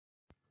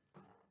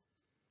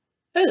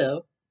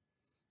Hello,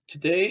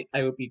 today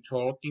I will be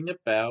talking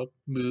about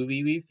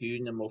movie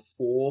review number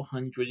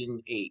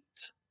 408.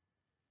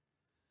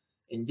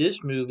 And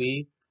this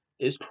movie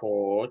is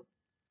called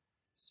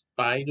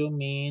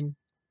Spider-Man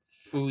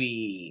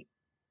 3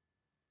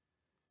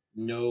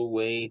 No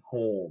Way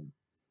Home.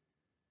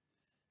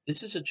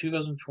 This is a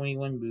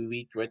 2021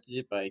 movie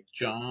directed by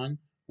John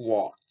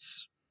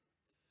Watts,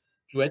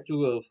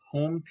 director of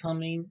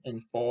Homecoming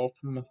and Far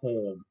From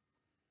Home.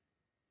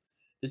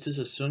 This is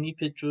a Sony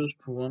Pictures,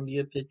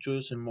 Columbia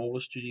Pictures, and Marvel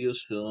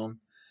Studios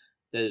film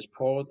that is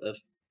part of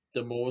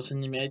the Marvel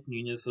Cinematic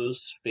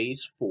Universe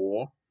Phase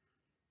 4.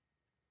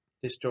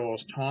 It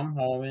stars Tom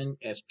Holland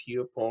as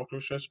Peter Parker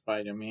as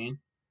Spider-Man.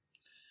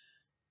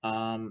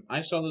 I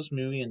saw this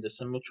movie on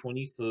December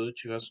 23rd,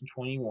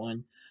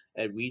 2021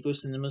 at Regal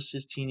Cinemas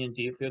 16 in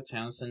Deerfield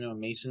Towne Center in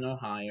Mason,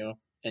 Ohio,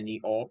 and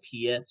the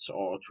RPX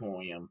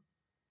Auditorium.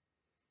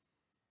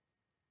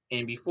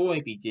 And before I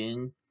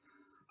begin,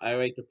 I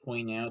like to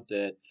point out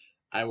that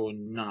I will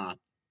not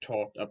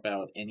talk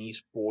about any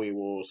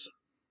spoilers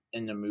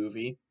in the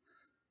movie,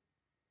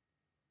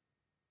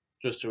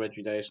 just to let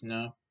you guys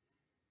know.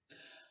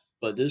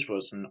 But this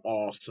was an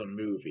awesome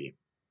movie.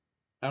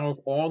 Out of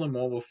all the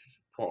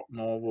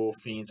Marvel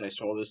films I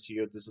saw this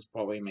year, this is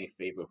probably my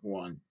favorite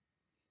one.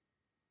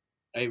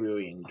 I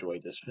really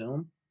enjoyed this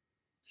film.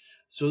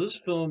 So this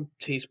film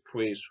takes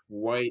place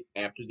right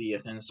after the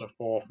events of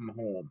Far From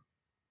Home,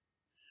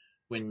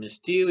 when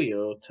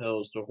Mysterio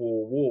tells the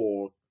whole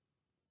world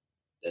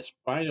that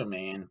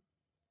Spider-Man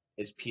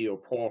is Peter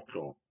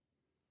Parker.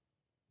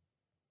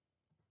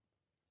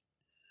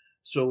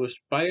 So with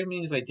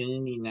Spider-Man's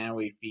identity now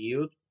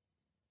revealed,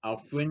 our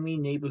friendly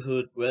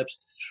neighborhood web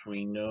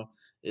streamer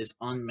is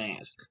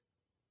unmasked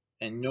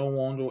and no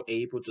longer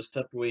able to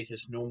separate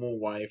his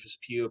normal life as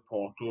Peter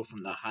Parker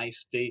from the high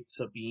stakes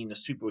of being a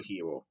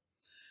superhero.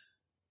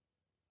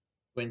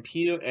 When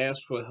Peter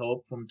asks for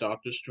help from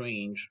Doctor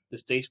Strange, the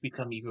stakes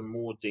become even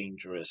more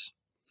dangerous,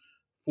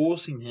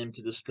 forcing him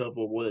to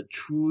discover what it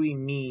truly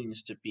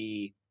means to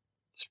be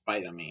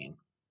Spider-Man.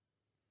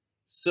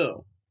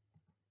 So,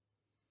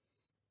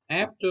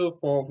 after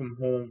Far From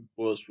Home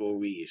was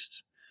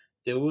released,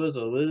 there was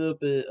a little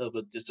bit of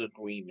a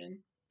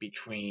disagreement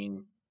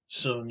between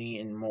Sony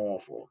and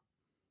Marvel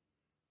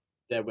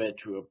that led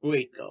to a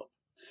breakup.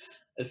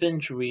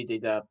 Eventually, they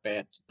got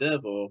back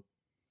together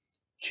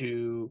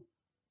to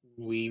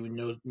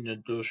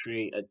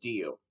renegotiate a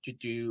deal to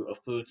do a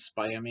third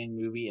Spider-Man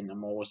movie in the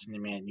Marvel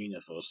Cinematic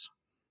Universe.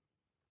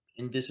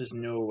 And this is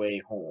No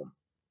Way Home.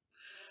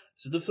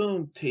 So the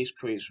film takes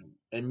place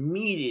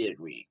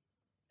immediately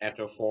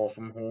after Far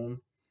From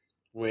Home,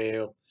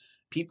 where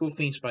people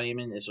think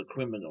Spider-Man is a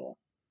criminal.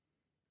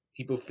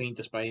 People think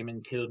that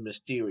Spider-Man killed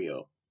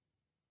Mysterio.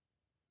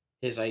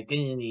 His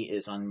identity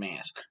is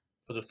unmasked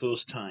for the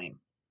first time.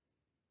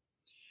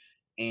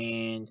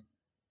 And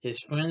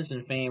his friends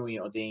and family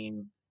are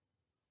being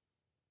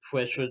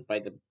pressured by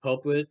the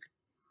public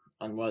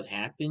on what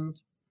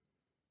happened,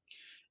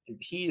 and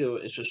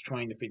Peter is just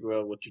trying to figure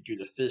out what to do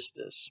to fix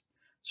this.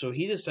 So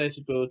he decides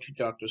to go to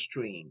Doctor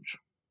Strange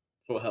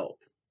for help.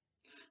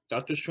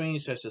 Doctor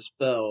Strange has a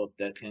spell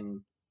that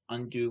can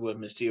undo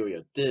what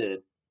Mysterio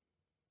did.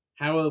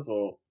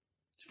 However,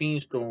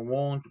 things go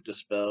wrong with the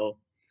spell,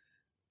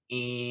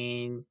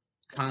 and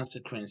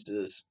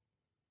consequences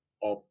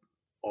are,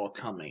 are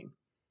coming.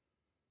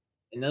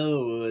 In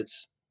other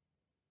words,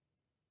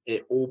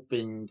 it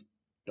opened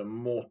the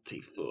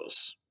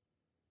multiverse,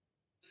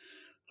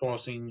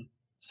 causing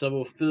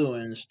several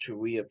villains to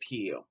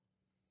reappear,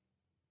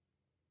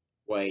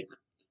 like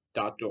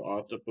Dr.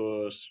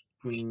 Octopus,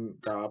 Green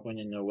Goblin,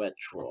 and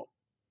Electro.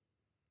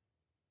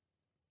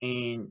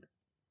 And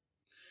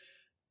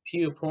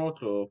Peter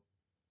Parker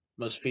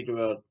must figure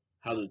out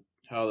how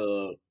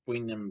to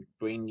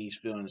bring these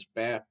villains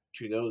back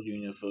to those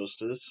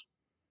universes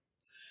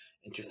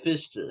and to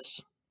fix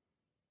this.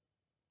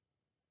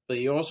 But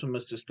he also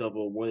must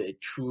discover what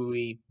it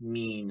truly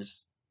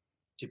means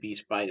to be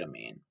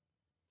Spider-Man,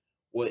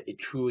 what it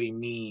truly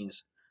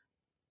means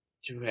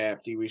to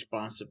have the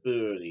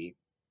responsibility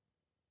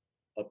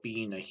of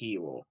being a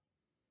hero.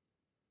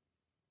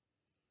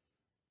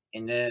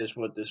 And that is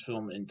what this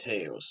film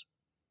entails.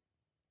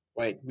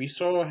 Right, we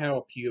saw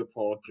how Peter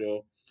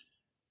Parker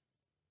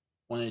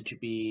wanted to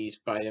be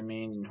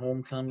Spider-Man in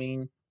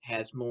Homecoming,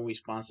 has more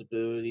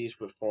responsibilities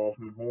for Far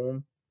From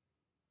Home,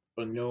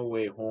 but No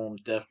Way Home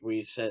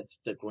definitely sets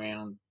the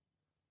groundwork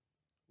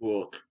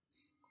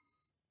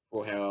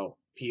for how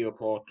Peter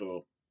Parker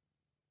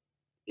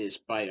is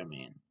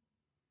Spider-Man.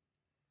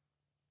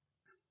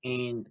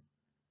 And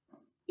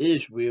it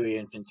is really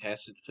a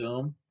fantastic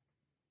film.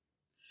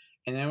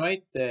 And I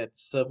like that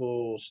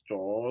several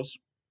stars,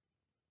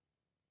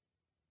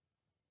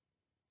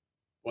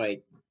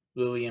 like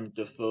William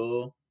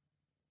Dafoe,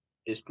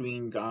 is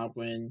Green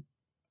Goblin,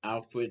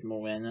 Alfred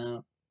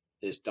Molina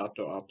is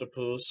Dr.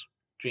 Octopus,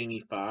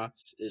 Jamie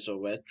Foxx is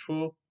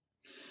Electro.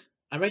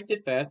 I like the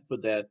fact for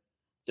that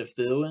the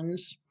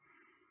villains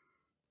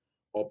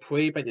are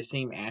played by the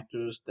same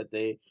actors that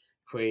they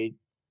played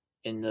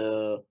in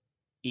the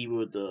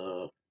either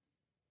the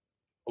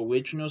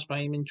original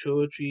Spider-Man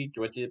trilogy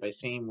directed by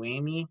Sam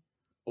Raimi,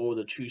 or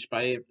the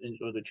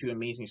two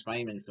Amazing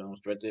Spider-Man films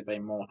directed by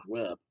Mark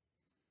Webb.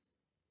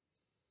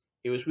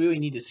 It was really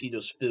neat to see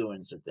those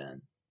villains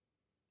again,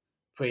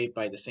 played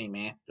by the same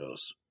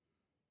actors,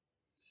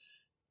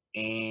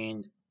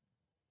 and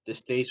the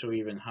stakes are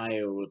even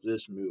higher with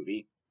this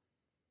movie.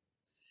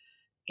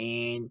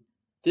 And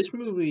this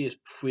movie is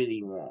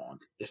pretty long.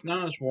 It's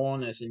not as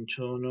long as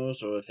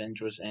Eternals or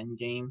Avengers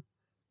Endgame,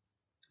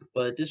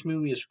 but this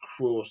movie is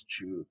close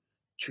to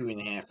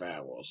 2.5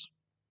 hours.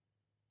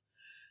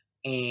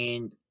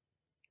 And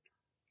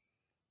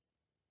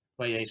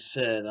like I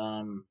said,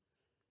 Tom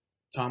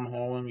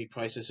Holland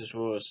reprises his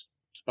role as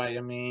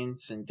Spider-Man.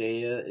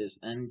 Zendaya is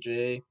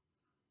MJ.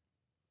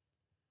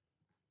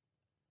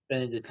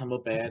 Benedict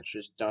Cumberbatch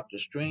is Doctor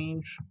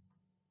Strange,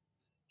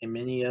 and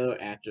many other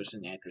actors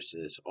and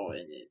actresses are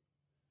in it.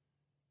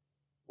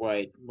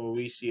 Like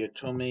Mauricio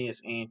Tomei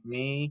as Aunt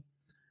May,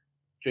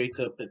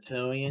 Jacob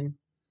Baton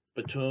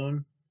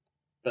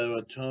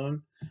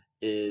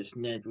is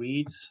Ned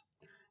Leeds,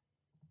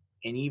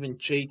 and even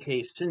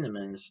J.K.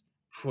 Cinnamons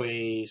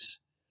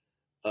plays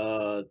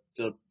the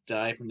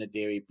guy from the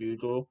Daily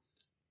Bugle,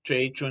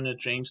 J. Jonah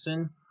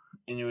Jameson,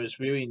 and it was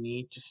really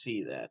neat to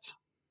see that.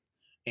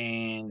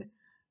 And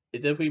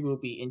it definitely will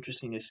be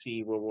interesting to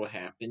see what will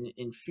happen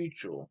in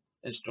future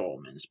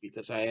installments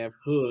because I have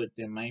heard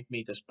they might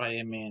make a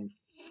Spider-Man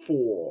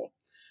 4,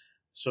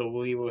 so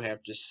we will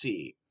have to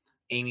see.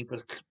 Amy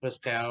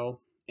Pascal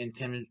and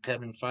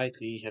Kevin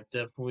Feige have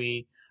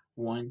definitely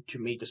want to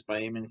make a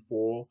Spider-Man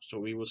 4, so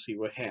we will see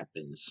what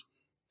happens.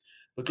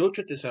 But go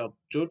check this out.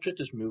 Go check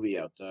this movie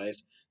out,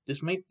 guys.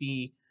 This might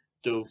be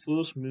the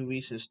first movie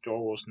since Star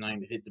Wars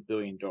 9 to hit the $1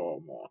 billion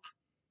mark.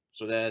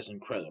 So that is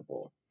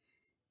incredible.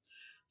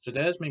 So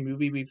that is my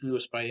movie review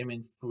of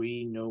Spider-Man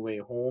 3 No Way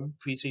Home.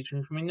 Please stay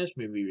tuned for my next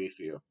movie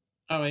review.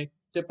 Alright,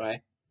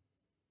 goodbye.